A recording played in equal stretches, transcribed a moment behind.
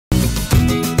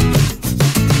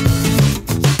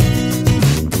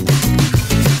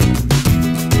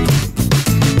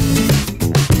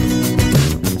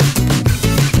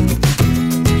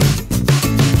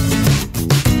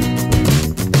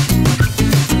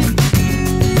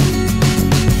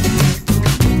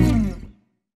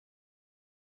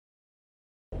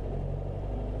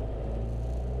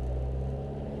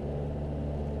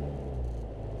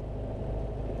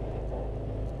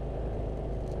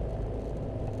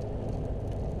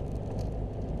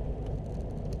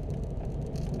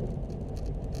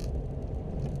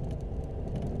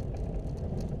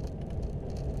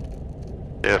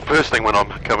Yeah, first thing when I'm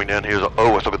coming down here is I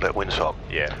always look at that windsock.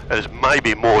 Yeah. There's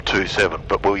maybe more 2.7,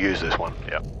 but we'll use this one.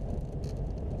 Yeah.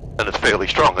 And it's fairly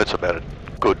strong. It's about a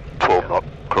good 12 knot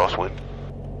crosswind.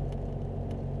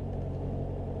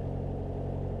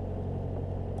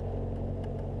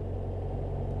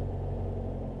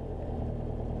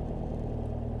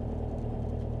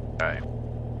 Okay.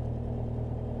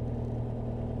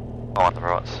 On the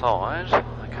right side.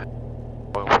 Okay.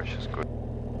 Oil pressure's good.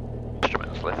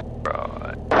 Instruments left,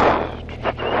 right.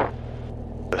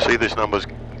 See, this number's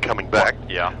coming back.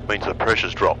 Yeah. Means the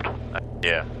pressure's dropped.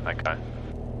 Yeah. Okay.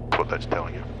 That's what that's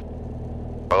telling you.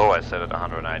 I always set it at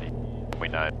 180. We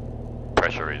know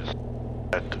pressure is.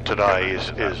 And today is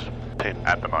 10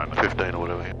 at the moment. 15 or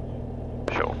whatever.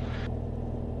 Sure.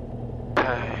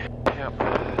 Okay. Yep.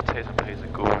 T's and P's are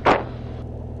good.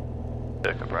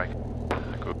 Circuit breaker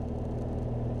are good.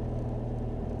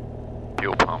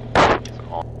 Fuel pump is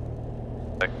on.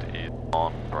 Select is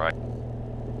on. Brake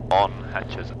on.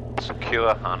 Hatches are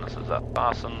secure. Harnesses are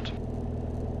fastened.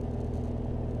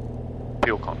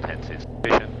 Fuel contents is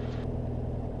sufficient.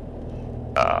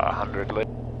 100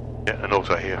 litres. Yeah, and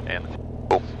also here. And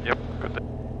cool. Yep. Good.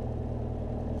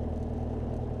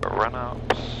 Run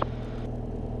ups.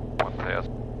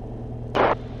 1,000.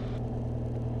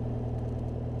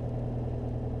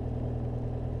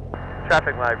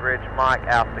 Traffic Mode Bridge, Mike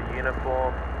Alpha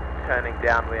Uniform, turning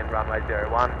downwind runway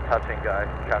 01, touch and go,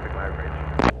 Traffic Mode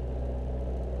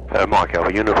Bridge. Mike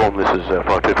Alpha Uniform, this is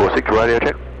 5246 radio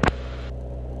check.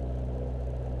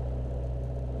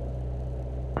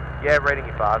 Yeah, reading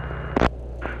you 5.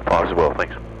 5 as well,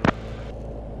 thanks.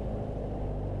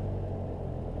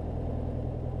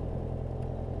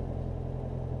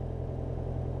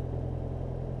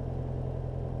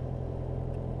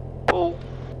 Full.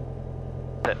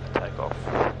 Set to take off.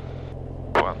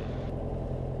 1.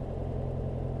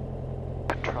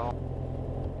 Control.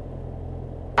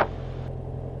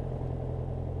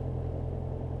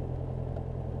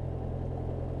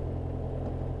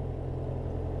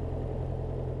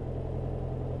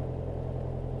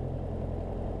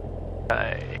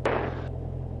 Okay.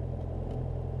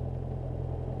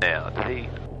 Now, is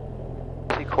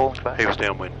he calling back? He was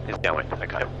downwind. He's downwind,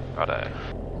 okay. Righto.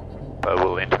 So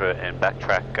we'll enter it and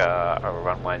backtrack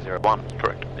runway 01.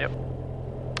 Correct. Yep.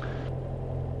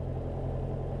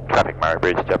 Traffic Murray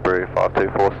Bridge, Jabiru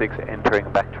 5246, entering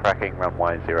backtracking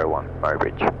runway 01, Murray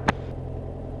Bridge.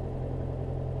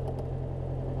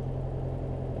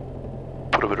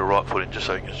 Put a bit of right foot in just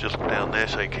so you can just look down there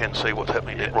so you can see what's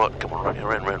happening there. Right, come on, round.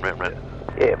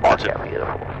 Yeah, Mike That's Alpha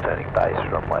Uniform, turning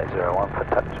base, runway 01 for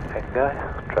touch and go,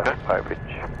 Traffic Mode Bridge.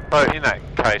 So in that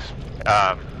case,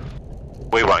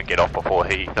 we won't get off before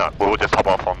he. No, we'll just hop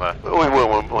off on the. We will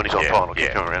when he's on Yeah, final, keep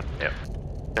yeah. coming around. Yep.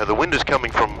 Now the wind is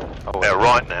coming from Oh, our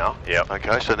right now. Yep.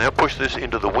 Okay, so now push this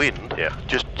into the wind. Yeah.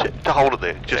 Just to hold it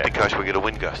there, just Yeah. in case we get a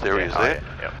wind gust. There he is there.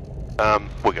 Yeah.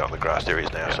 We'll go on the grass. There he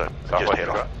is now. Yeah. So So just what head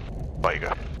you off. There you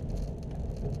go.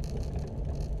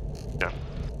 Yeah.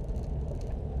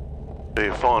 Do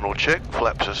your final check.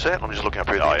 Flaps are set. I'm just looking up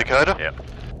here at the indicator. Yep.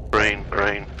 Green.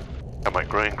 Come on,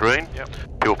 green. Yep.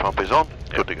 Fuel pump is on.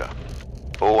 Yep. Good to go.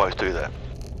 Always do that.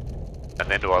 And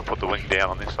then do I put the wing down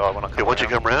on this side when I come Yeah, once you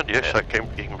around? come round, yes, Yeah. so you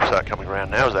can start coming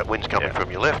round now as that wind's coming Yeah.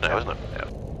 from your left now, isn't it? Yeah.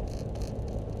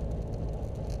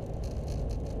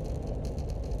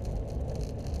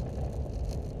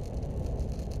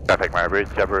 Traffic Murray Bridge,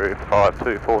 Jabiru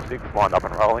 5246, lined up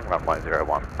and rolling, runway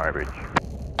 01, Murray Bridge.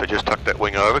 So just tuck that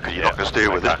wing over because you're not Yeah. going to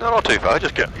steer with Okay. it. No, not too far,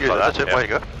 just get, yeah, Like that's that, it, yeah. way you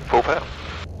go, full power.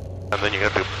 And then you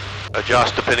have to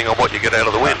adjust depending on what you get out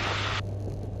of the wind.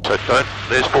 So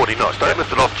there's 40 knots, don't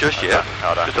lift it off just yet,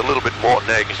 No, don't. just a little bit more,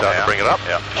 now you can start to bring it up.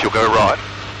 Yeah. She'll go right.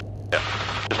 Yeah.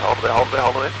 Just hold it there,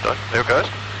 Don't, there it goes,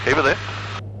 keep it there.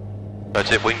 That's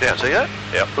it, wing down, see that?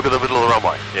 Yep. Look at the middle of the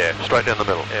runway, Yeah. straight down the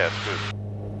middle. Yeah, it's good.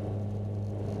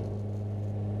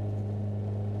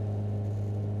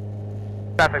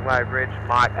 Traffic Mode Bridge,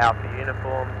 Mike Alpha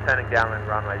Uniform, turning downwind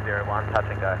runway 01, touch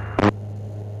and go.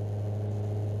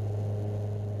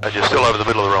 And you're still over the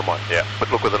middle of the runway. Yeah. But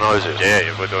look where the nose is.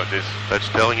 Yeah, we're doing this. That's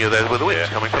telling you there's where the wind's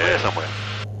Yeah, coming from yeah. there somewhere.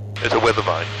 It's a weather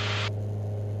vane.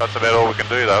 That's about all we can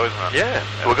do though, isn't it? Yeah.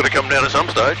 We're going to come down at some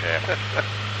stage. Yeah.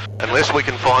 Unless we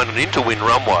can find an interwind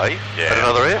runway Yeah. at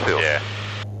another airfield. Yeah.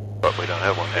 But we don't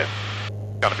have one yet.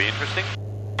 Gonna be interesting.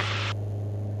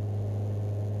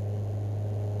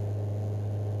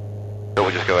 So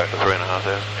we just go out to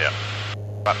 3,500. Yeah.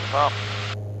 Buttons up.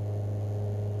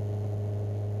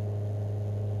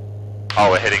 Oh,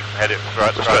 we're heading straight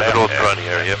Straight to the out. North Yeah. Corona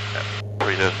area, yep.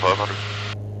 3,500.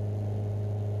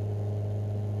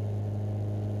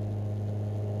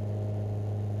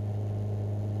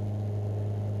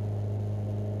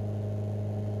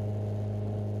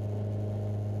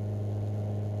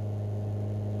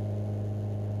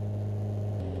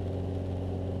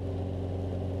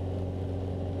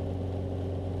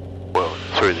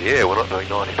 through the air, we're not doing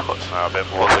 90 knots. A bit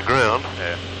more. On the ground.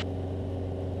 Yeah.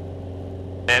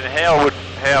 And how would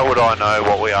I know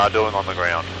what we are doing on the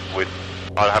ground?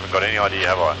 I haven't got any idea,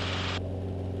 have I?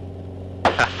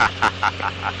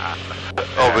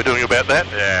 Oh, we're doing about that?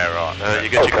 Yeah, right. You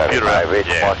get your computer out. Ridge,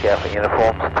 Mike Alpha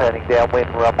uniforms, turning downwind,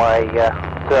 runway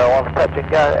 01, touch and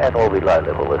go, and we'll be low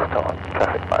level this time.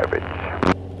 Traffic by Ridge.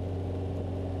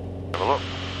 Have a look.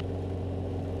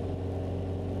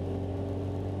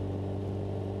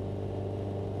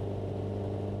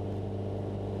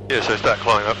 Yeah, so start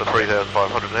climbing up to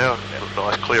 3,500 now.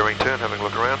 Nice clearing turn, having a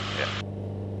look around. Yeah.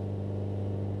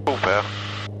 Full power.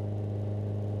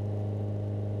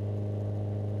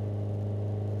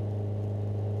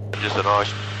 Just a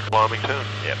nice climbing turn.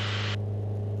 Yep.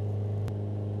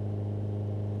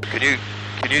 Can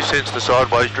you sense the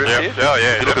sideways drift here? Oh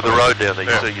yeah. You look at the road down there,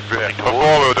 you see you're drifting towards.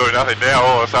 Before we were doing nothing, now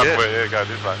all of a sudden we're going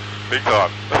this way. Big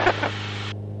time.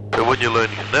 So when you learn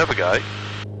to navigate,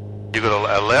 you've got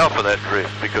to allow for that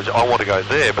drift, because I want to go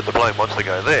there, but the plane wants to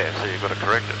go there, so you've got to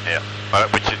correct it. Yeah.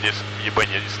 But which when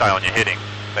you stay on your heading,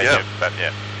 then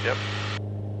Yep.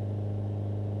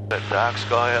 That dark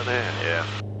sky out there. Yeah.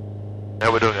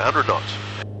 Now we're doing 100 knots.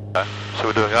 Okay. So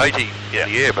we're doing 80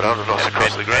 in the air, but 100 knots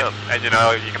across the ground. And you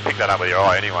know, you can pick that up with your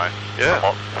eye anyway.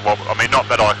 Yeah. I mean, not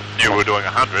that I knew we were doing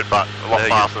 100, but a lot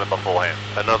faster than beforehand.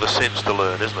 Another sense to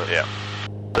learn, isn't it? Yeah.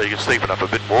 So you can steepen up a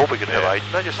bit more, we can have 80.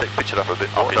 No, just pitch it up a bit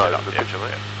more. Pitch it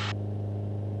there.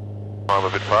 Climb a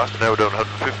bit faster. Now we're doing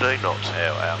 115 knots.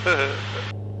 Yeah, wow.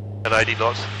 And 80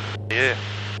 knots. Yeah.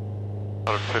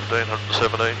 115,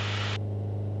 117.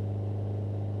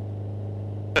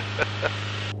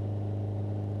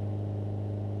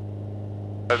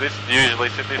 So this usually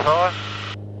sit this high?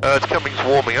 It's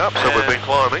warming up, so we've been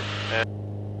climbing. Yeah.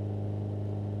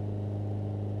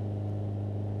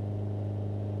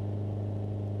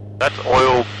 That's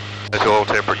oil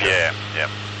temperature. Yeah.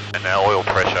 And now oil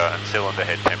pressure and cylinder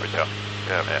head temperature.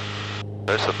 Yeah.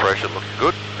 That's the pressure looking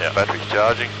good. Yeah. Battery's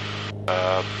charging.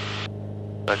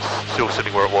 That's still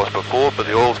sitting where it was before, but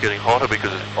the oil's getting hotter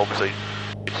because obviously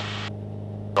it's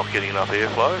not getting enough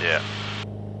airflow. Yeah.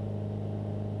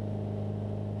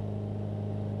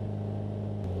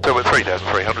 So we're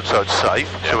 3,300, so it's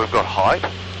safe. Yeah. So we've got height.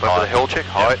 Remember the health check?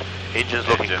 Height. Engine's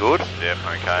looking good. Yep,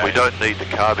 okay. We don't need the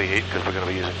carby heat because we're going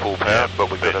to be using full power,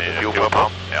 but we've got the fuel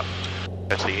pump. Yep.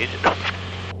 That's the engine.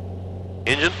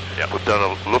 Engine. Yep. We've done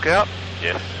a lookout.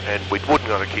 Yes. And we wouldn't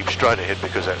want to keep straight ahead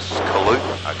because that's collude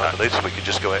underneath, so we can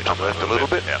just go out to the left a little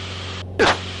bit. Yeah.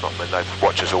 Just, I mean, they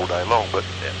watch us all day long, but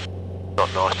not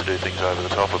nice to do things over the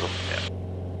top of them. Yeah.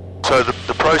 So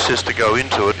the process to go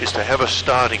into it is to have a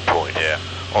starting point. Yeah.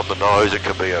 On the nose, it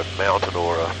can be a mountain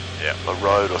or a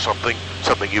road or something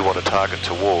you want to target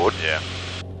toward. Yeah.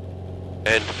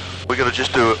 And we're going to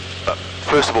just do,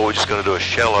 first of all, we're just going to do a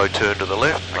shallow turn to the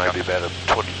left, maybe about a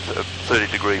 30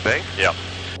 degree bank. Yep.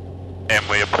 And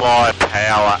we apply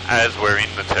power as we're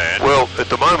in the turn. Well, at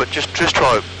the moment, just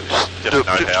try, do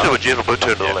a gentle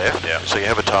turn to the left, so you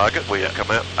have a target where you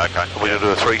come out. Okay. And we're going to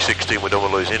do a 360 and we don't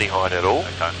want to lose any height at all.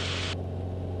 Okay.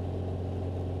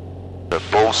 The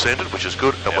ball centered, which is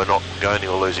good, and we're not gaining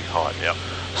or losing height. Yep.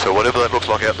 So whatever that looks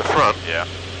like out the front,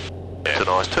 it's a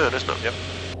nice turn, isn't it? Yep.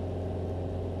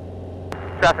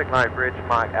 Traffic mode bridge,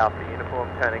 Mike Alpha uniform,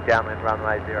 turning downwind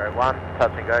runway 01,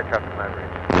 touch and go, traffic mode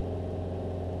bridge.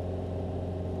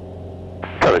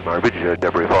 Traffic mode bridge,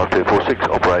 W5246,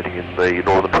 operating in the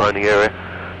northern training area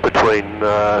between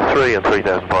 3 and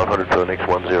 3,500 for the next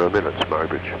 10 minutes, mode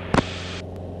bridge.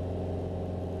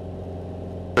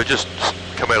 So just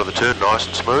come out of the turn nice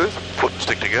and smooth, foot and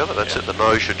stick together, that's it, the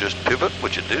nose should just pivot,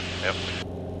 which it did. Yep.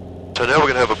 So now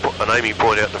we're going to have an aiming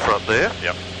point out the front there.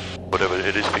 Yep. Whatever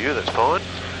it is for you, that's fine.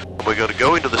 And we're going to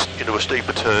go into a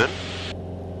steeper turn,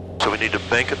 so we need to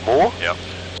bank it more. Yep.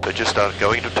 So just start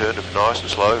going into turn nice and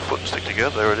slow, foot and stick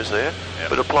together, there it is there. Yep.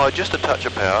 But apply just a touch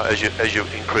of power as you're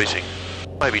increasing,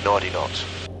 maybe 90 knots.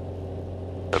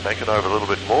 So bank it over a little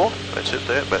bit more, that's it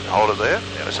there, but hold it there,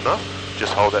 that's enough.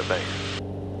 Just hold that bank.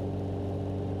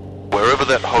 Wherever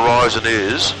that horizon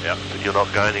is, that you're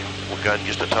not gaining, we're gaining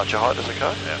just a touch of height, is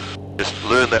okay? Yeah. Just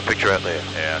learn that picture out there.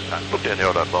 Yeah, okay. Look down here,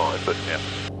 I don't mind, but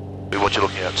we want you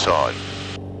looking outside.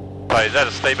 So is that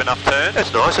a steep enough turn?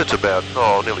 That's nice, it's about,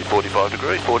 nearly 45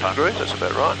 degrees, 40 degrees, that's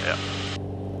about right. Yeah.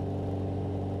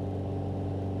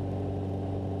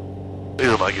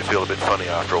 It'll make you feel a bit funny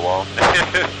after a while,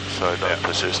 so don't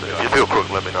persist there. If you feel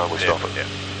crooked, let me know and we'll stop it. Yeah.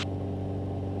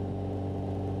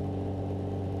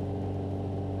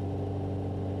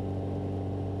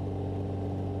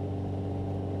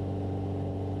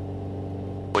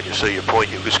 When you see your point,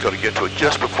 you've just got to get to it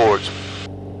just before it's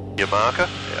your marker.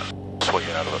 Swing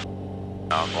out of it.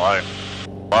 Low.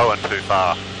 Low and too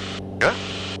far. Yeah?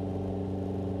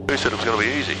 Who said it was going to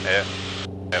be easy? Yeah.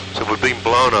 Yep. So we've been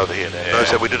blown over here now. Yeah.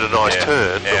 Notice that we did a nice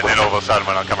turn. Yeah, and then all of a sudden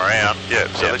when I come around... Yeah,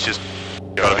 so let's just...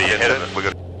 Got to be ahead of it. We've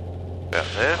got out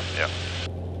there. Yeah.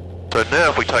 So now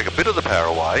if we take a bit of the power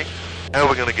away, how are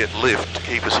we going to get lift to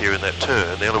keep us here in that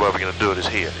turn? The only way we're going to do it is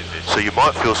here. So you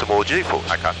might feel some more G-force.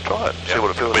 Okay. Try it. See Yep.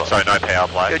 what it feels like. So no power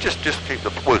play? Yeah, just keep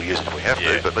the... We'll use it if we have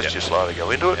to, but let's just slowly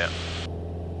go into it. Yeah.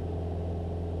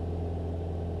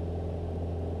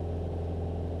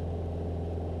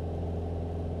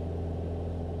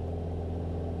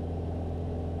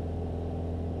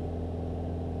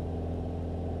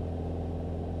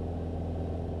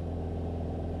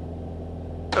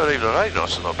 So even at 8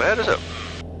 knots is not bad, is it?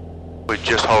 We're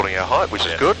just holding our height, which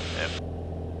is good. Yeah.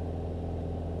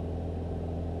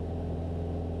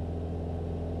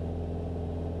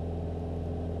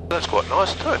 That's quite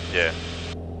nice too. Yeah.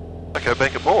 Okay,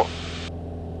 bank it more.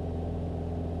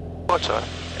 Right, so.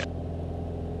 Yeah.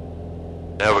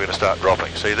 Now we're going to start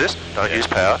dropping. See this? Don't use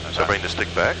power, so bring the stick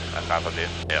back. That's up a bit.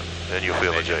 Yeah. Then you'll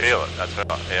feel the G. You feel it, that's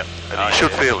right. Yeah. And you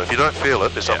should feel it. If you don't feel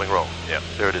it, there's something wrong. Yeah.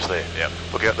 There it is there. Yeah.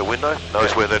 Look out the window.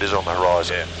 Notice where that is on the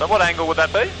horizon. Yeah. So what angle would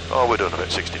that be? Oh, we're doing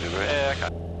about 60 degrees. Yeah, okay.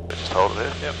 Just hold it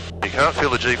there. Yep. You can't feel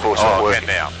the G-force Oh, not I working.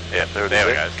 can now. Yeah. There it is. There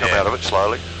we there. go. Come Yeah. out of it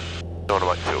slowly. Don't want to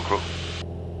make you feel crook.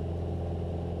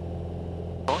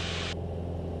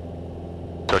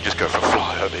 So just go for a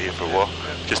fly over here for a while,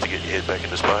 just to get your head back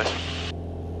into space.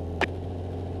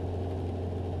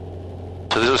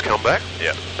 So this has come back?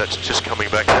 Yeah. That's just coming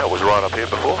back now. It was right up here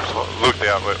before. So Look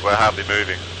out, we're hardly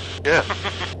moving. yeah.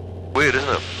 Weird, isn't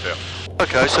it? Yeah.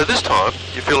 Okay, so this time,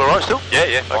 you feel alright still? Yeah,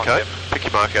 yeah. Fine, Okay. yeah. Pick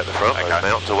your mark out the front, Okay. those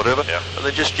mountains or whatever, Yeah. and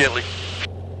then just gently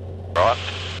Right.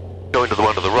 go into the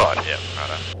one to the right. Yeah,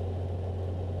 righto.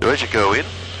 So as you go in,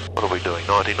 what are we doing?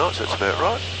 90 knots, that's about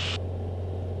right.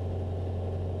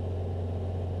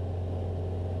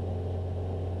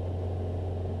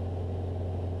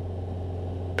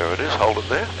 There it is, hold it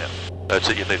there. Yeah. That's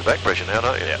it, you need back pressure now,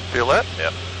 don't you? Yeah. Feel that?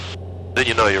 Yeah. Then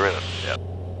you know you're in it. Yeah.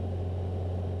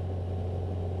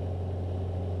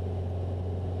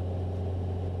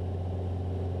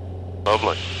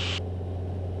 Lovely.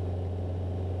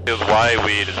 Feels way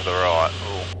weird to the right.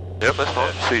 Ooh. Yep, that's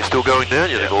fine. Yeah. So you're still going down,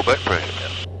 you need Yeah. more back pressure.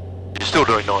 Yeah. You're still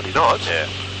doing 90 knots. Yeah.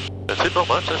 That's it, not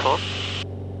much, that's fine.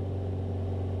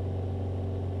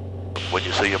 When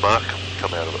you see your mark,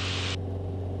 come out of it.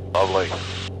 Lovely.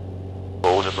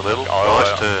 Balls in the middle,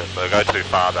 nice turn. They'll go too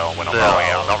far though when I'm No. rolling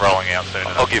out. I'm not rolling out soon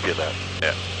enough. I'll give you that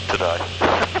Yeah. today.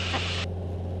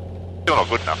 Still not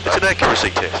good enough though. It's an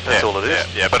accuracy test, that's Yeah, all it is.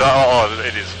 Yeah, but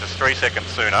it is just 3 seconds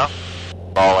sooner.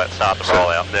 Start to roll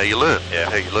out. Now you learn. Yeah.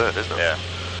 That's how you learn, isn't it? Yeah.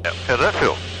 Yeah. How did that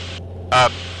feel?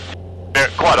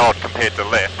 Quite odd compared to the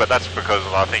left, but that's because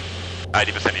I think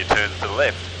 80% of your turns to the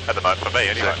left at the moment for me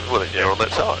anyway. Exactly. Well, then you're on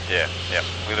that side. Yeah, yeah.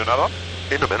 We do another one?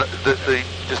 In a minute,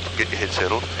 just get your head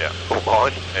settled. Yeah. Or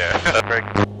mine. Yeah.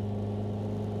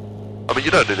 I mean,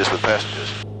 you don't do this with passengers.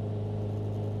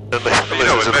 Unless You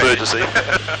know it's an with me. emergency.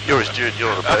 You're a student, you're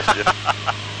not a passenger.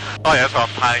 Oh yeah, that's what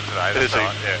I'm paying today. That's Is he?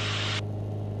 right, yeah.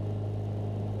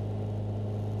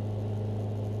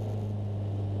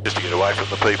 Just to get away from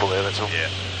the people there, that's all. Yeah.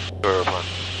 Aeroplane.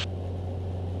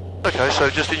 Okay, so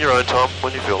just in your own time,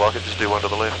 when you feel like it, just do one to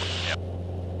the left. Yeah.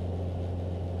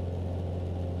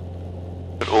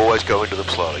 But always go into them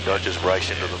slowly, don't just race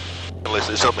into them. Unless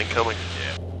there's something coming.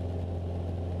 Yeah.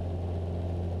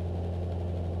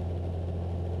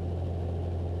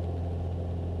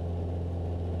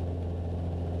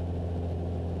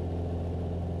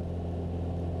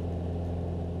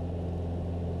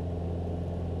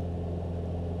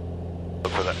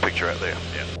 Look for that picture out there.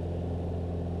 Yeah.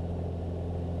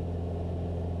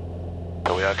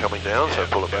 So we are coming down, so Yeah,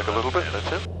 pull it back a little bit, yeah.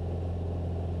 that's it.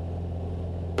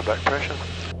 The back pressure.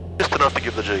 Just enough to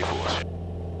give the G-force.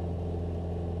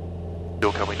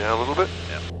 Still coming down a little bit.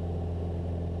 Yeah.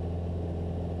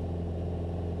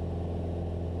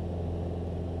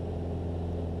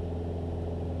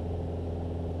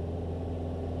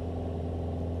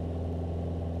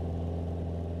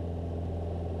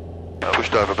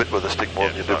 Pushed over a bit with the stick more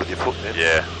than you did with your foot then.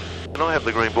 Yeah. Can I have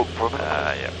the green book for a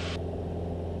minute? Yeah.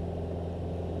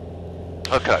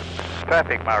 Okay.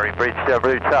 Traffic Murray Bridge,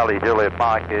 route Charlie Juliet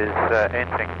Mike is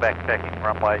entering backtracking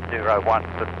runway 01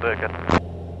 for the circuit.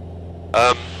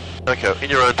 Okay, in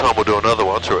your own time we'll do another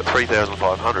one, so we're at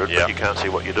 3,500, Yeah. but you can't see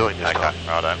what you're doing this time. Okay,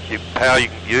 righto. Your power you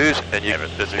can use, and Yeah, but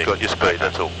that's you've it. got your speed, Okay.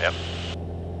 that's all. Yep.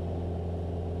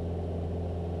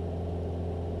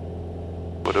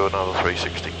 We'll do another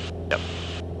 360. Yep.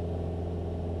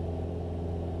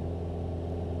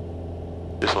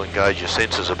 This will engage your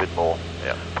sensors a bit more.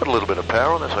 Yeah. Put a little bit of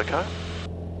power on, that's okay.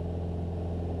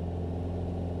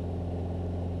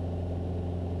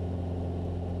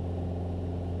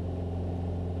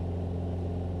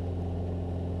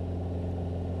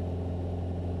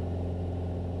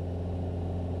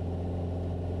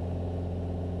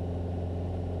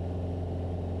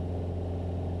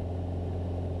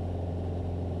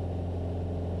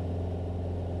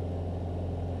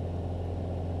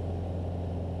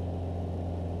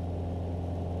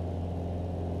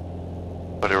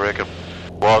 What do you reckon?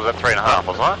 Well, I was at 3.5,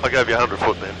 wasn't I? I gave you 100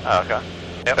 foot then. Oh, okay.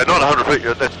 Yep. Not 100 feet,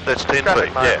 that's 10 Traffic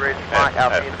feet. mode bridge, Mike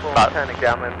Alpha uniform, turning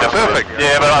downwind. Perfect.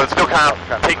 Yeah, but I still can't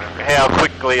pick how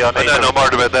quickly I need No, I'm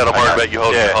worried about that, I'm worried about you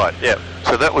holding your height. Yeah.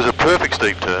 So that was a perfect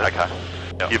steep turn. Okay.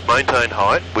 Yep. You've maintained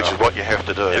height, which is what you have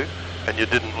to do, Yep. and you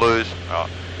didn't lose. Right.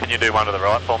 Can you do one to the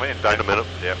right for me? In a minute.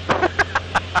 Yep.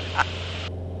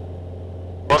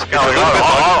 What's going on?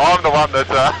 I'm the one that's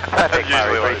Traffic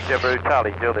usually Murray Bridge, Deborah,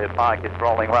 Charlie Juliet Mike is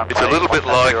rolling runway. It's a little bit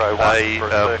like 101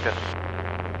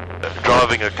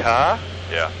 driving a car.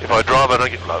 Yeah. If I drive, I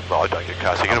don't get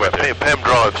car sick. Anyway, Pam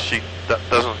drives, she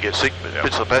doesn't get sick, but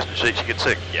fits the passenger seat, she gets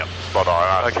sick. Yep. Spot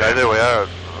on. Okay, there we are.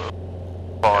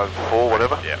 5-4,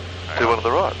 whatever. Yeah. 2-1 to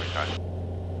the right. Okay.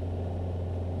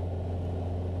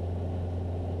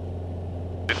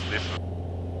 This is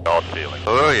an odd feeling.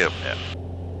 Oh yeah. Yeah.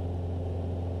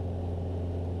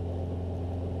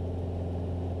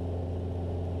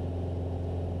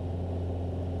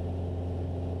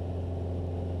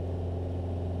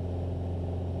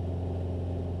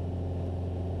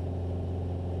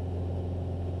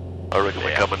 I reckon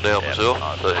we're coming down myself,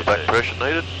 so there's back pressure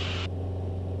needed.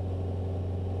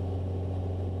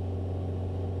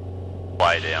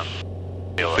 Way down.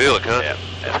 Feel it, can't you? Yeah.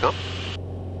 Let's go.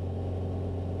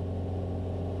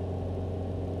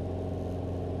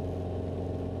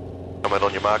 Come out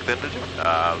on your mark then, did you?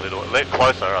 A little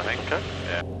closer, I think. Okay.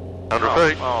 Yeah. 100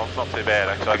 feet. Well, it's not too bad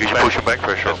actually. Because you're pushing back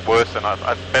pressure It's on. worse than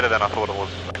it's better than I thought it was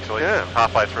actually. Yeah.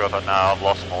 Halfway through I thought, no, I've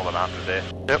lost more than 100 there.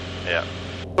 Yep. Yeah.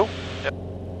 Cool. Yep.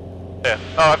 Yeah.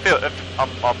 Oh,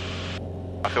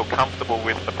 I feel comfortable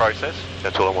with the process.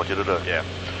 That's all I want you to do. Yeah.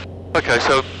 Okay,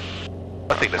 so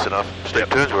I think that's enough. Steep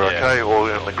turns, we're okay, all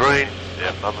in the green.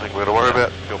 Yeah. Nothing we're going to worry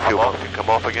about. Fuel pump can come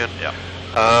off again. Yeah.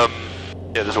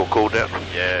 Yeah, this all cooled down.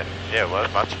 Yeah. Yeah, well,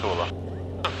 it's much cooler.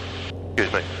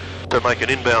 Excuse me. So make an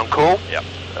inbound call. Yep.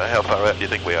 How far out do you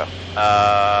think we are?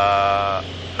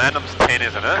 Manham's 10,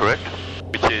 isn't it? Correct.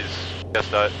 Which is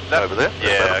just Over there?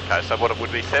 Yeah, okay, so what it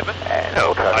would be 7?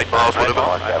 Oh, 8 miles, whatever.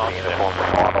 Alpha uniform,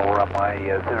 final runway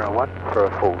 01 for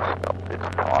a full stop.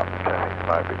 It's time, Traffic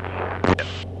Murray Bridge. Yep.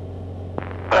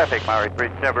 Traffic Murray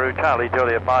Bridge, Deborah, Charlie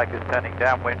Juliet Mike is turning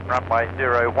downwind, runway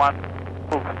 01,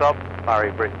 full stop,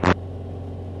 Murray Bridge.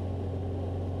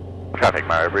 Traffic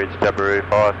Murray Bridge, Deborah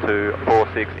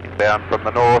 5246 inbound from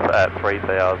the north at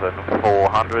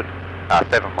 3,400,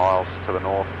 7 miles to the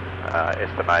north,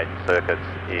 estimate circuits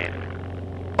in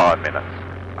 5 minutes,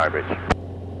 Murray Bridge.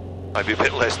 Maybe a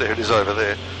bit less there, it is over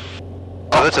there.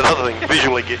 Oh, that's another thing,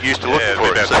 visually get used to looking for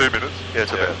it. About 2 minutes. Yeah,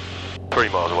 it's about 3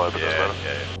 miles away, but Yeah, doesn't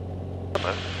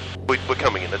matter. yeah. We're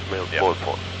coming in, that's more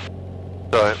important.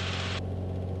 So,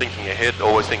 thinking ahead,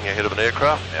 always thinking ahead of an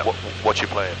aircraft, what's your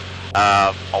plan?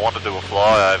 I want to do a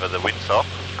fly over the windsock.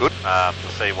 Good. To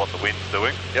see what the wind's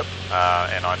doing. Yep.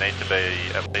 And I need to be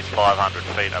at least 500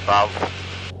 feet above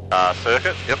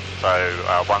circuit. Yep. So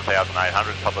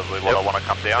 1,800 is probably what I want to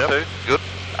come down to. Good.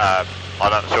 I'm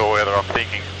not sure whether I'm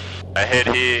thinking ahead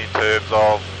here in terms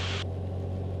of...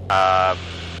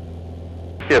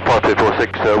 Yeah,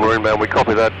 5246, we're inbound, we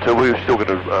copy that. We're still going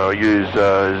to use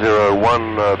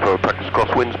 01 for practice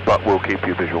crosswinds, but we'll keep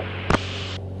you visual.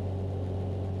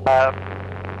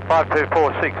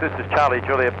 5246, this is Charlie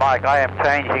Juliet Mike. I am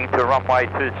changing to runway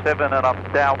 27 and I'm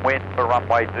downwind for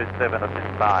runway 27 at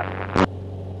this time.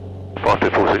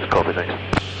 5246, copy, thanks.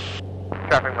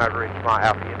 Traffic mode reach my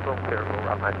Alpha uniform, clearable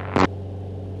runway.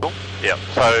 Cool. Yeah,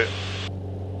 so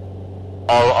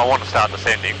I want to start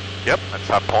descending. Yep. At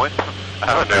some point.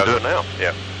 No, do it now.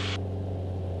 Yeah.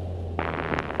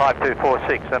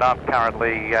 5246 and I'm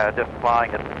currently just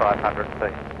flying at 500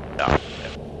 feet. No. Yeah.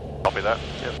 Copy that.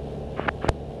 Yep.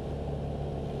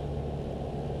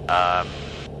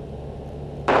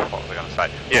 What was I going to say?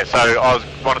 Yeah, so I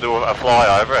want to do a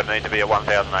flyover and need to be at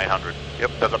 1,800.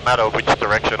 Yep. Does it matter which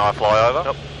direction I fly over?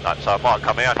 Nope. No, so I might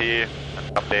come out here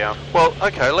and come down. Well,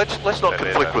 okay, let's not They're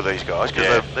conflict there. with these guys,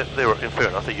 because they're, in fair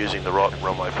enough, they're using the right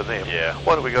runway for them. Yeah.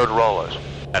 Why don't we go to Rollos?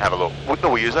 And have a look. No,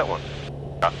 we use that one.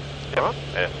 Alright?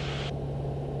 Yeah.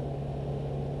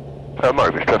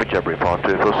 Murray Bridge, traffic January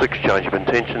 5246, change of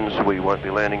intentions, we won't be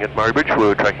landing at Murray Bridge,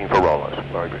 we're tracking for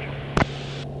Rollos, Murray Bridge.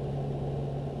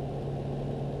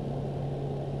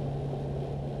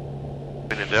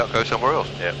 in doubt, go somewhere else.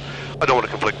 Yeah. I don't want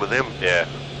to conflict with them. Yeah.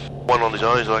 One on his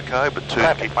own is okay, but two...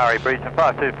 Traffic Murray Bridge and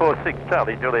 5246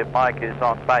 Charlie Juliet Mike is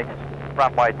on base,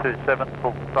 runway 27,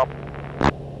 full stop.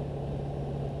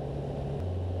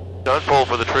 Don't fall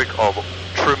for the trick of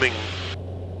trimming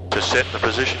to set the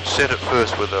position. Set it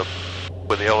first with the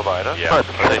elevator, Yeah.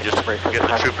 and then just get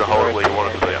the trim to hold it where you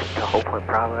want it to be. To hold point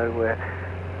Bravo,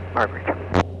 Murray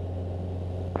Bridge.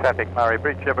 Traffic Murray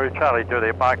Bridge, Jabu Charlie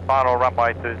Juliet Mike, final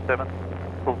runway 27,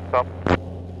 full stop.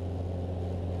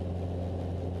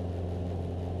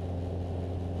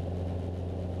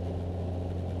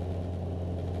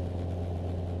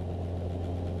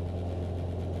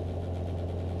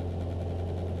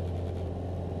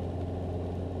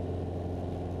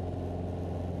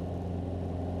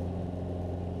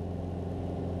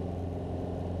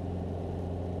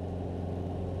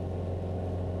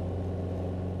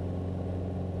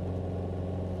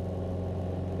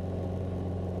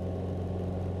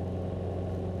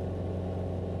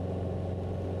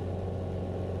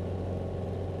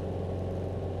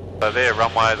 So there,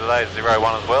 runway today,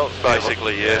 01 as well? It's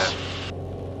Basically, yes. Yeah.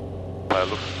 So it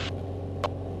looks...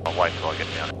 I'll wait till I get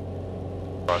down.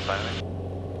 Before I say anything.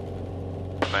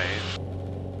 For me, it's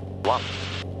 1.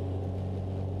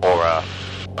 Or,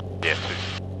 yeah,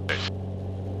 2.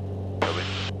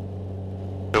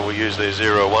 So we use their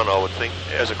 01, I would think,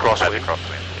 as a crosswind. As a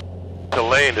crosswind. To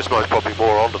land is most probably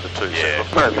more onto the 2. Yeah.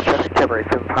 Murray Bridge, traffic January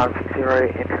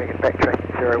 7560, entering and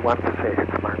backtracking 01 for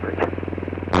seconds, Murray Bridge.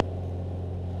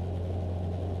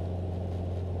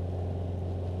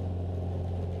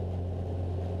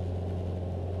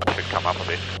 Come up a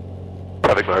bit.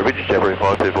 Traffic Murray Bridge, January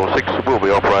 5246. We'll be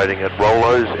operating at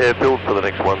Rollo's Airfield for the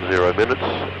next 10 minutes.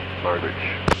 Murray Bridge.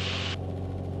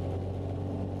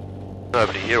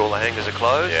 Nobody here, all the hangars are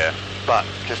closed. Yeah. But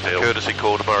just a courtesy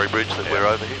call to Murray Bridge that we're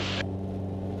over here.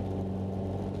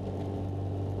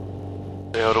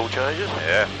 See how it all changes?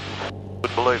 Yeah.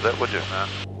 Wouldn't believe that, would you? No.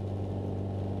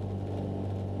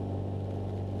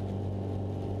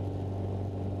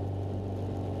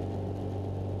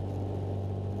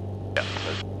 Yeah,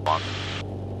 so 1.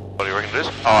 What do you reckon it is?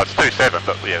 Oh, it's 27,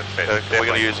 but yeah, We're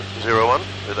going to use 01.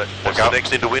 That's the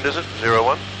next into wind, is it?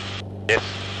 01? Yes.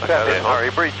 Traffic Yeah.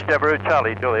 Murray Bridge, Jabu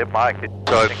Charlie Juliet Mike.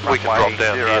 So we can drop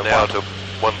down here now to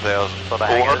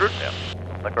 1,400.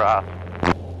 The grass.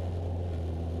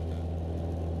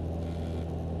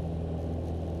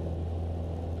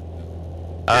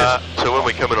 So when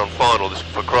we come in on final this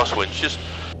for crosswinds, just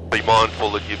be mindful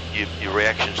that your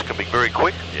reactions can be very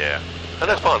quick. Yeah. And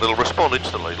that's fine, it'll respond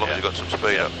instantly as long as you've got some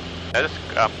speed up. Now this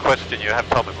question you have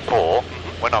told me before,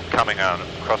 when I'm coming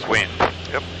across wind,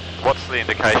 Yep. what's the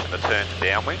indication that turns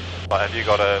downwind? Like, have you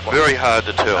got a... Very hard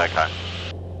to tell. Okay.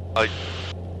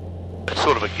 It's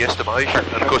sort of a guesstimation,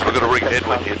 and of course we've got a rig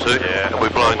headwind here too, Yeah. and we're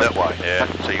blowing that way. Yeah.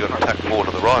 So you've got to tack more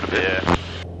to the right a bit. Yeah.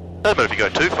 Doesn't matter if you go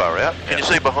too far out. Can you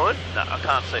see behind? No, I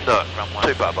can't see. No, runway.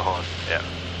 too far behind. Yeah.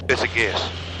 It's a guess.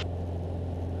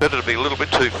 Better to be a little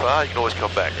bit too far, you can always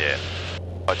come back. Yeah.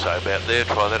 I'd say about there,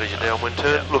 try that as your downwind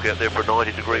turn. Yeah. Look out there for a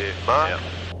 90-degree mark. Yeah.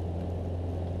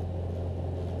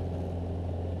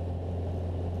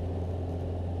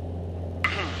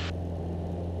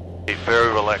 Be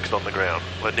very relaxed on the ground,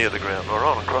 near the ground. All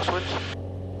right, on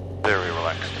crosswinds? Very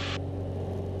relaxed.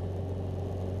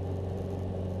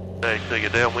 Now you do your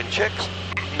downwind checks,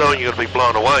 knowing you're going to be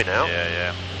blown away now.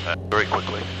 Yeah, yeah. Very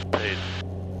quickly.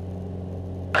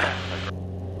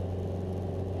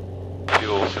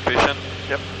 Fuel sufficient.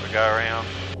 Yep. We go around.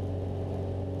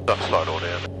 Don't slow it all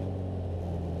down.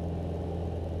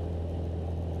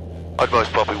 I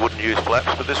most probably wouldn't use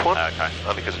flaps for this one, Okay.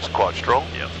 only because it's quite strong.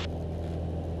 Yep.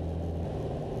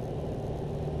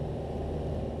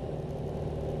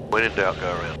 When in doubt, go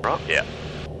around, right? Yeah.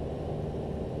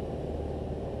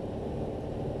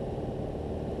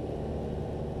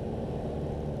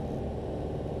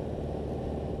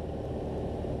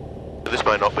 This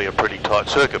may not be a pretty tight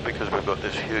circuit because we've got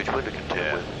this huge wind to contend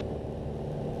Yeah. with.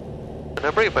 And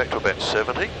now bring it back to about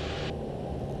 70.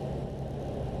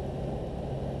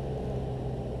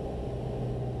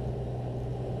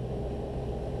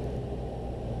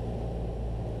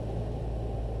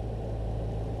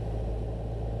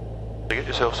 So get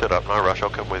yourself set up, no rush, I'll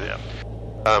come with you.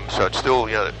 So it's still,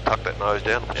 tuck that nose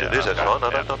down, which it is, that's okay, fine, no,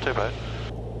 yeah. not too bad.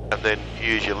 And then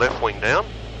use your left wing down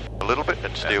a little bit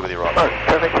and steer with your right.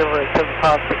 Traffic January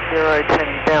 7560,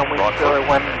 turning downwind Right.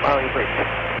 01 Murray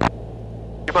Bridge.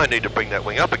 You may need to bring that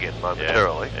wing up again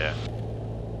momentarily. Yeah.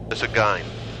 It's a gain.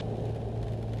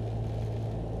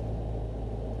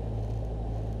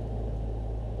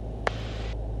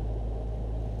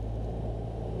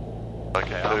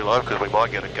 Okay, too low because we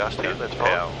might get a gust here, that's fine.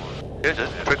 Yeah. Yeah,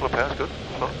 just trickle of power's good.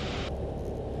 Fine.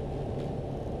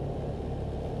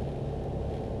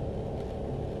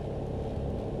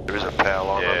 There is a power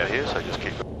line over here, so just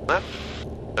keep that.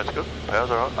 That's good. Power's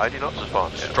alright. 80 knots is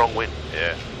fine. Yeah. Strong wind.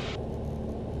 Yeah.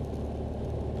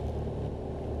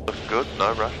 Looking good.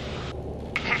 No rush.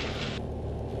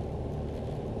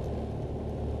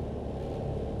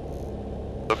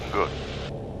 Looking good.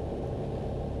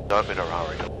 Don't be in a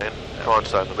hurry. And try and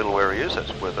stay in the middle where he is.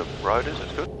 That's where the road is.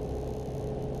 That's good.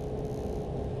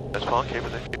 That's fine. Keep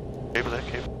it there. Keep it there.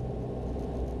 Keep it.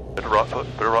 Bit of right foot.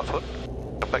 Bit of right foot.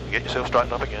 Come back and get yourself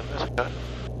straightened up again. That's okay.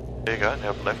 There you go.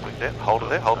 Now left wing down. Hold it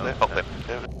there. Hold it there. Hold it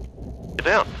there. Get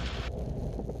down.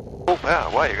 Full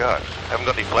power. Away you go. Haven't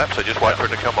got any flaps, so just wait for it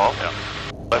to come off.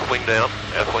 Left wing down.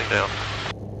 Left wing down.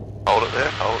 Hold it there.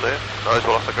 Hold it there. Nose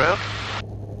well off the ground.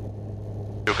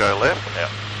 You'll go left.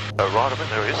 Go right a bit.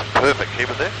 There he is. Perfect. Keep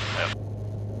it there.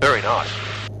 Very nice.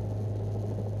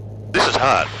 This is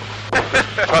hard.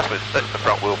 Trust me, that's the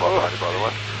front wheel vibrator, by the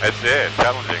way. It's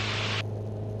challenging.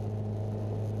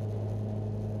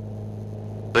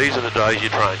 These are the days you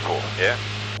train for. Yeah.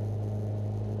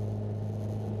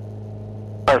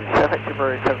 Traffic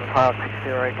Jabiru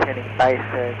 7560, turning base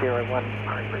 01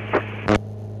 Murray.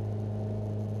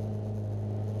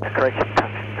 Correction,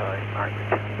 touch and go, Murray.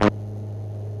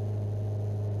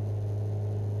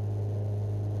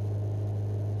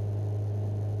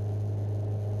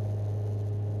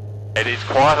 It is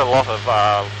quite a lot of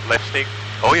left stick.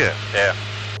 Oh yeah. Yeah.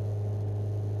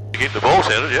 You get the ball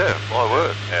centered, yeah, my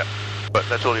word. Yeah. But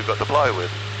that's all you've got to play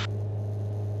with.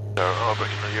 So I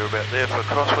reckon you're about there for a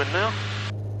crosswind now.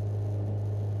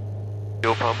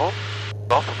 Fuel pump on.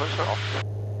 Off of this, off.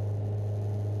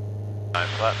 No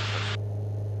flaps.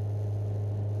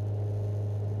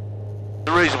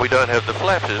 The reason we don't have the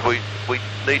flaps is we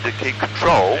need to keep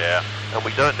control, and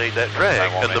we don't need that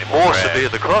drag. And the more severe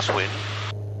the crosswind,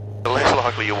 the less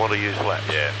likely you want to use flaps.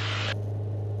 Yeah.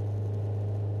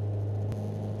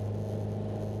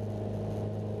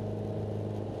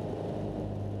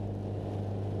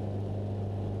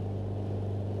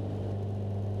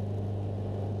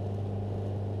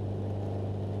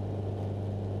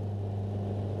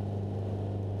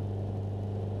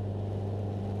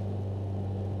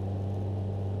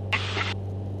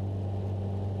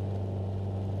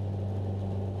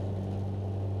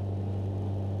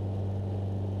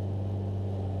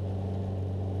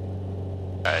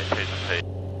 Okay, T&T,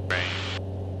 green,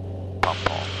 pump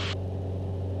on,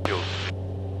 fuel.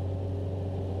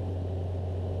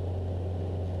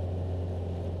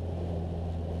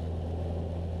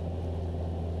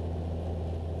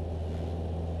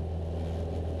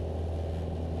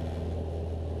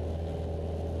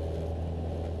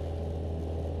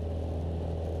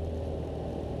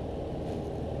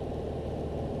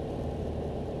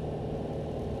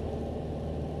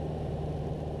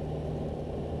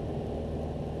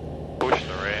 Push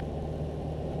the rear.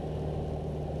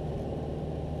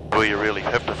 Where you really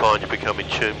have to find you become in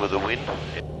tune with the wind.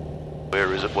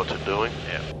 Where is it? What's it doing?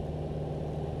 Yeah.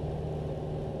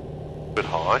 Bit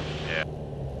high. Yeah.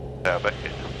 Power back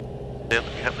in.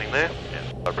 Anything happening there? Yeah.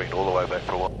 I bring it all the way back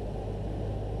for a while.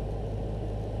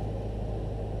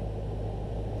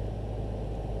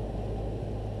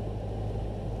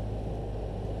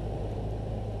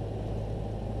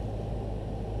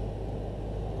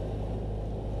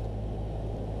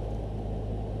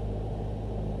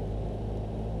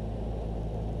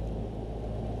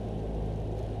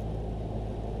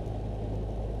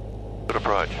 Good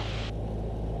approach.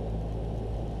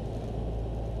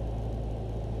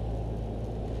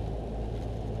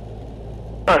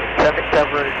 Traffic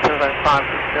Jabiru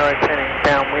 7560, turning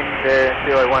downwind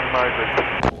 01 Mowbray.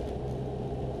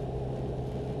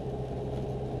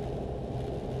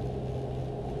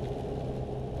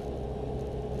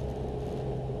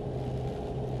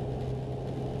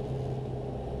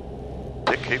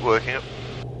 Keep working it.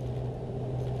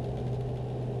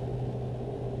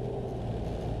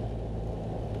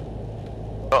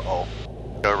 Uh-oh.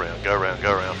 Go round, go round,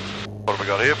 go round. What have we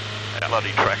got here?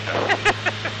 Bloody tractor.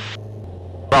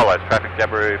 Rollos, traffic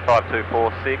Jabiru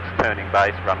 5246, turning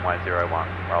base, runway 01.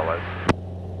 Rollos.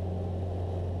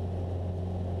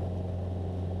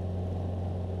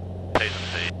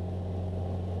 T&T.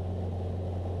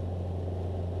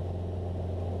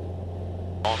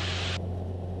 On.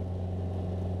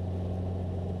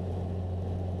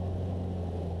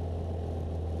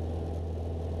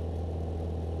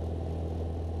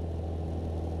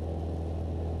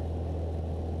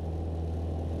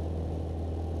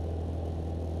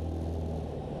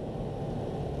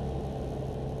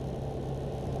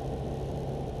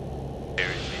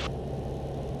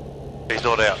 he's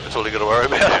not out. That's all you got to worry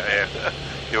about. Yeah.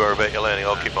 You worry about your landing.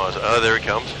 I'll keep my eyes. Oh, there he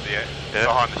comes. Yeah. Yeah.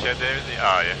 Behind the shed there, is he?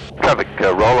 Oh, yeah. Traffic,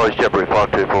 Rollo's Jabberoo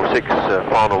 5246,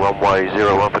 final runway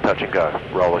 01 for touch and go.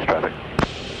 Rollo's traffic.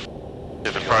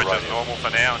 Just approach as normal for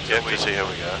now until Yep, we see how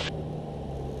we go.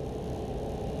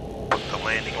 Put the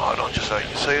landing light on just so you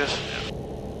can see us.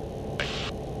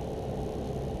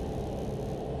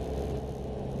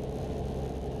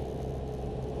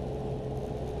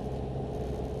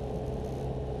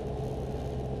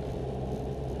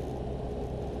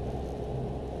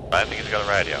 I don't think he's got a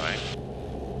radio, eh?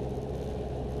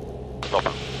 Stop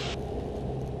him.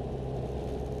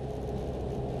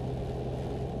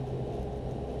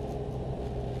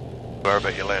 Worry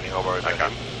about your landing, I'll worry about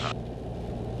him.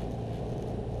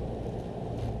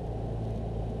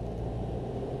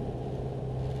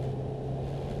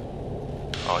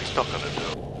 Oh, he's not going to do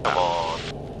it. Come on.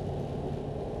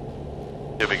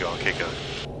 Here we go, keep going.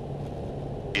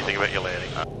 What do you think about your landing?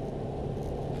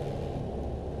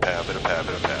 Power, bit of power,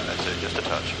 bit of power. That's it, just a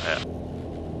touch. Yeah.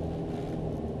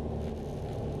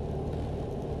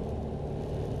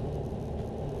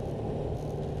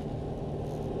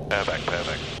 Power back, power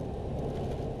back.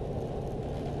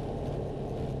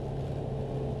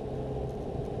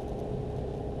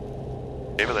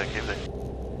 Keep it there, keep it there.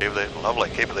 Keep it there. Lovely,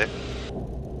 keep it there.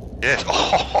 Yes.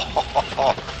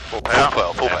 Oh, full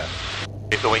power, full power.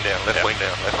 Keep the wing down, left wing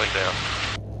down, left wing down.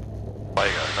 There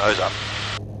you go, nose up.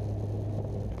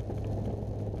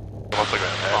 Off the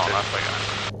ground. Oh, that's the guy.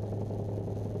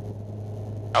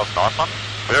 That was a nice one.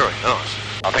 Very nice.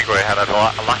 I think we had a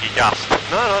lucky gust.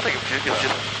 No, I think it was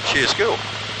just sheer skill.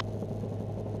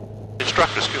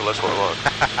 Instructor skill, that's what it was.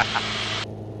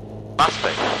 Must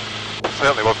be.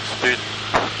 Certainly wasn't student.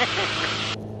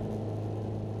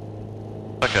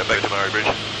 Okay, back to Murray Bridge.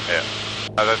 Yeah.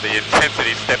 And then the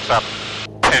intensity steps up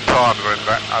 10 times when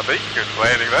I think you was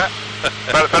landing that.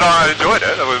 but I enjoyed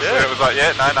it. It was like,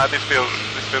 yeah, no, this feels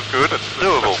good. It's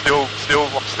doable. It's still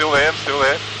there. I'm still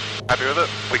there. Happy with it.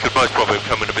 We could most probably have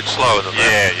come in a bit slower than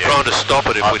that. Yeah. Trying to stop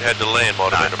it if we'd had to land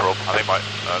might have been a problem. I think my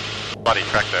bloody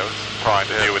tractor was trying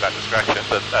to deal with that distraction,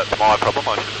 but that's my problem.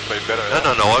 I should have been better at that.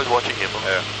 No, I was watching him.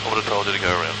 I would have told you to go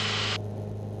around.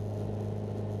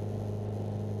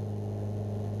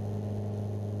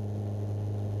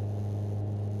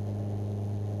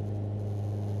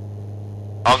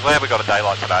 I'm glad we got a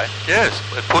daylight today. Yes,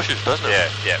 it pushes, doesn't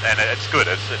it? Yeah, and it's good.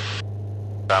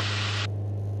 Yeah,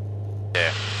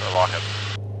 I like it.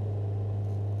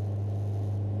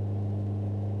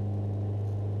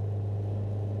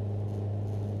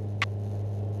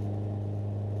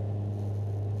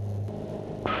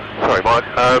 Sorry, Mike.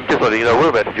 Just letting you know, we're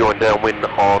about to join downwind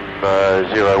on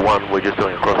 01. We're just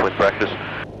doing a crosswind practice.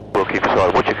 We'll keep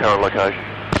aside. What's your current location?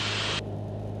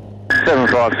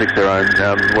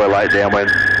 7560. We're late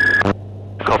downwind.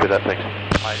 Copy that, thanks.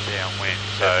 Late downwind,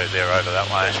 so they're over that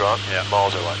way. That's right. Yeah.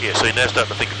 Miles away. Yeah, so you're now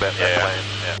starting to think about that plan.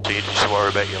 Yeah. So you just worry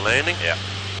about your landing. Yeah.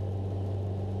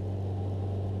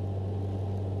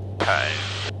 Okay.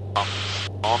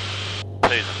 On.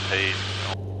 T's and P's.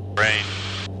 Green.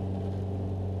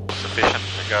 Sufficient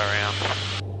to go around.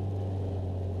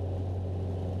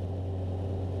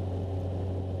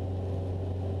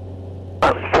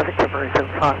 Traffic Jabberoo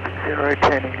 7560,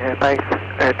 turning base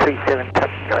 37, touch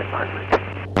and go, Murray Bridge.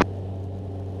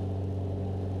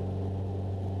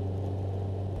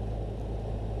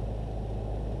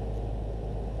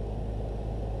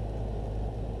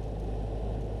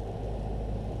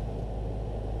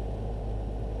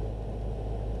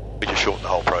 We just shorten the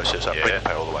whole process up, bring the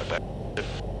power all the way back.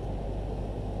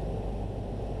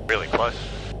 Really close.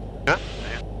 Yeah?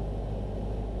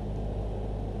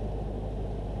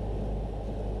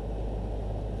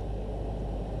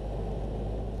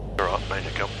 Alright, Major,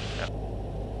 come.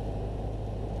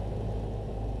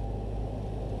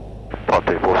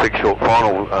 5246, short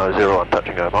final, 01, touch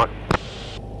and go, Mike.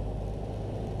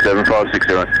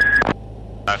 7560.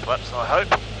 No flaps, I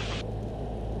hope.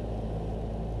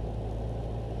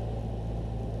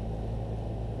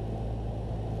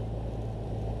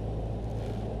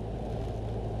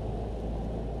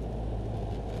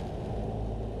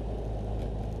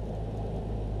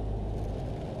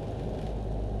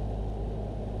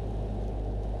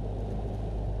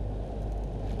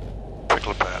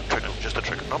 Trickle, just a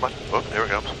trickle. Not much. Oh, there it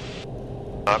comes.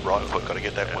 Up, right foot, got to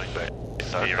get that wing back.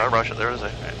 No, don't rush it, there it is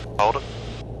there. Hold it.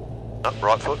 Up,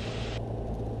 right foot.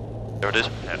 There it is.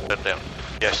 And turn it down.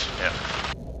 Yes,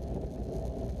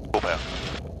 full power.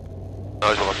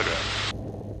 Nose will off the ground.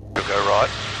 You'll go right.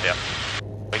 Yeah.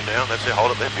 Wing down, that's it,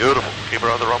 hold it there. Beautiful. Keep her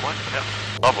on the runway. Yeah.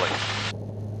 Lovely.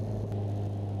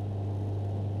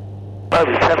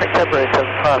 Cobra traffic, February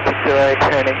 7560,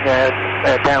 turning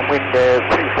downwind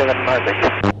 27 Mobridge.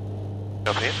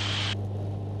 Up here.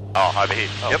 Oh, over here.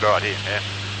 Oh, Yep. right here, yeah.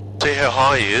 See how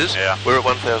high he is? Yeah. We're at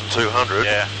 1,200.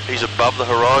 Yeah. He's above the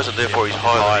horizon, therefore he's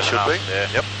higher than he should be.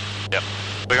 Yeah. Yep. Yep.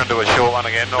 We're going to do a short one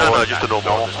again? No, just a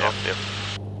normal one this time. Yep. Yep.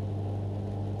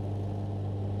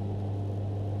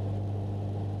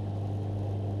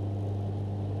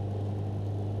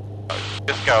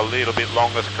 Just go a little bit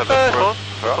longer because No, it's... it's fine.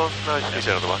 Right. No, he's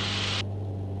out of the way.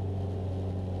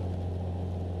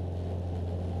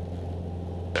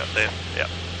 Out there. Yep.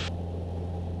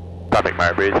 Traffic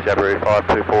Murray Bridge, Jabiru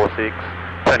 5246,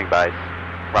 turning base,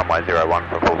 runway 01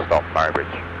 for full stop, Murray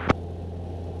Bridge.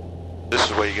 This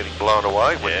is where you're getting blown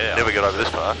away when Yeah. you never get over this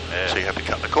far. Yeah. So you have to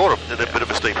cut the corner. There's a bit of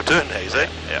a steeper turn there, you see?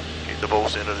 Yeah. Keep the ball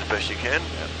centered as best you can.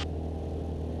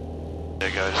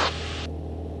 There goes.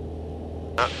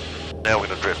 No. Now we're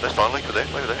going to drift. That's fine. Leave it there.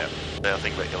 Leave it there. Now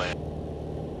think about your land.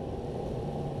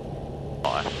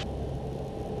 High.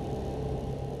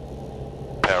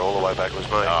 Power all the way backwards,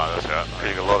 mate. Oh, that's right.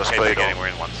 You've got a lot of speed on. We're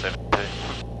in 170.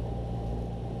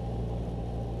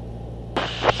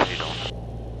 Speed on.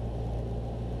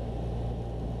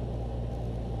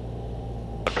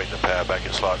 Bring the power back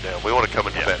and slow it down. We want to come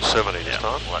in about 70 this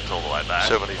time. Well, that's all the way back.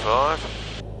 75.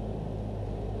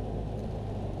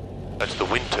 That's the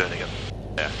wind turning it.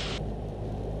 Yeah.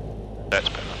 That's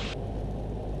better.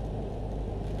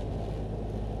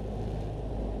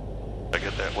 I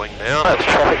get that wing down.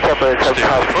 Traffic, February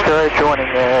 7560, joining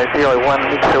 01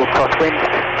 midfield crosswind,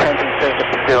 changing circuit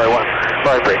to 01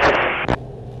 Mobridge.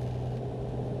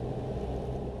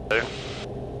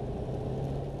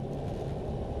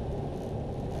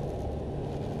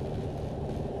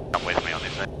 Come with me on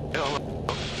this thing.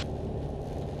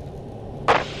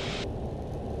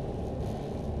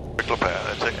 Quick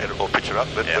power, that's it. Or pitch it up,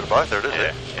 bit of both. There it is.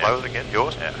 Yeah. There. Lower it again.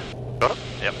 Yours. Yeah. Got it?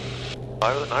 Yep.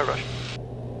 Lower it, no rush.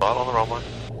 Mile on the wrong one.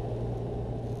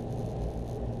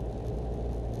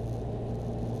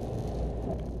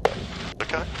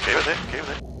 Okay, keep it there, keep it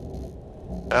there.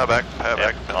 Power back,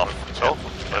 Off. It's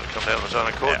off. Let it come down on its own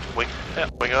accord. Yeah. Wing, Yeah.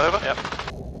 wing over. Yep.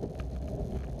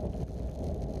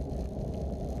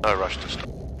 No rush to stop.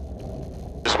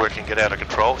 This is where it can get out of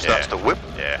control, starts to whip.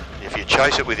 Yeah. If you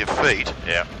chase it with your feet,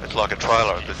 Yeah. it's like a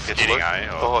trailer that gets Skidding, loose. eh,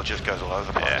 or- Oh, it just goes all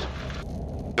over the place.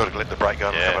 Yeah. Got to let the brake go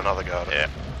and Yeah. have another go at it. Yeah.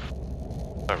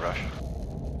 No rush.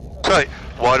 So,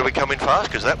 why do we come in fast?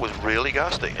 Because that was really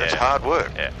gusty. That's Yeah. hard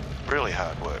work. Yeah. Really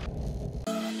hard work.